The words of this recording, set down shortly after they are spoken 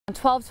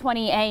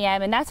12:20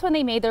 a.m. and that's when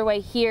they made their way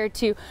here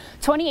to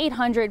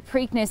 2800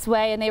 Preakness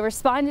Way, and they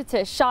responded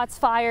to shots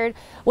fired.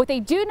 What they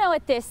do know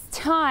at this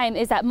time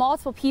is that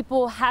multiple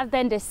people have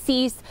been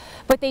deceased,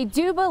 but they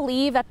do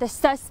believe that the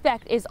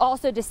suspect is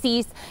also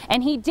deceased,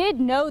 and he did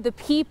know the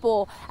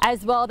people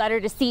as well that are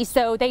deceased,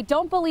 so they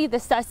don't believe the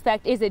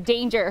suspect is a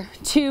danger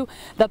to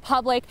the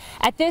public.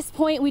 At this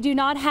point, we do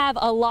not have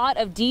a lot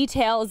of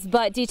details,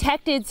 but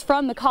detectives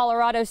from the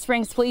Colorado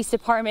Springs Police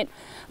Department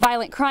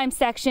Violent Crime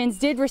Sections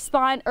did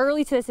respond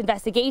early to this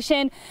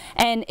investigation,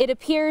 and it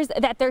appears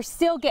that they're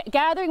still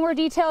gathering more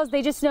details.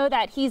 They just know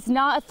that he's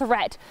not a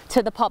threat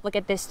to the public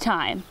at this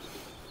time.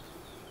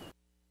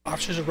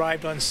 Officers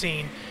arrived on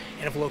scene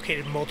and have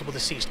located multiple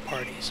deceased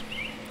parties.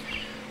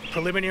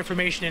 Preliminary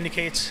information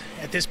indicates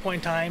at this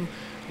point in time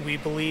we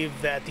believe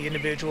that the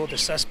individual, the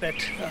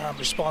suspect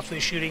responsible for the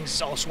shootings,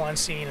 is also on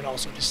scene and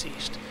also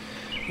deceased.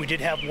 We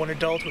did have one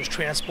adult who was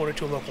transported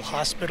to a local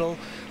hospital.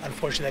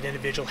 Unfortunately, that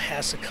individual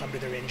has succumbed to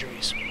their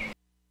injuries.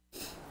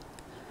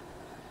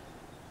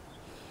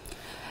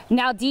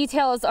 Now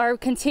details are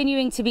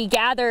continuing to be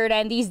gathered,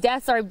 and these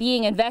deaths are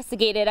being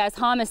investigated as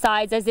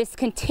homicides as this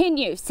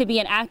continues to be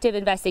an active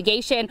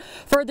investigation.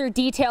 Further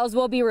details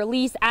will be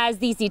released as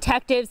these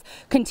detectives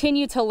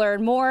continue to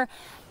learn more.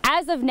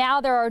 As of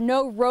now, there are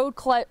no road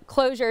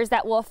closures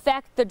that will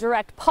affect the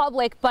direct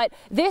public, but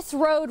this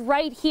road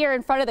right here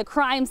in front of the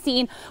crime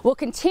scene will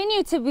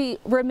continue to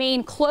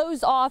remain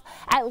closed off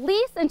at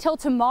least until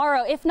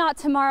tomorrow, if not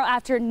tomorrow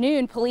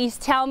afternoon. Police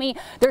tell me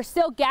they're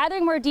still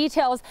gathering more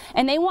details,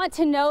 and they want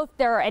to know if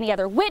there are any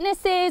other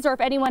witnesses or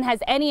if anyone has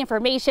any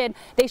information.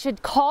 They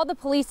should call the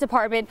police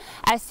department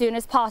as soon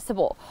as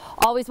possible.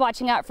 Always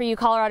watching out for you,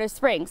 Colorado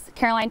Springs.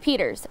 Caroline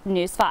Peters,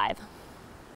 News 5.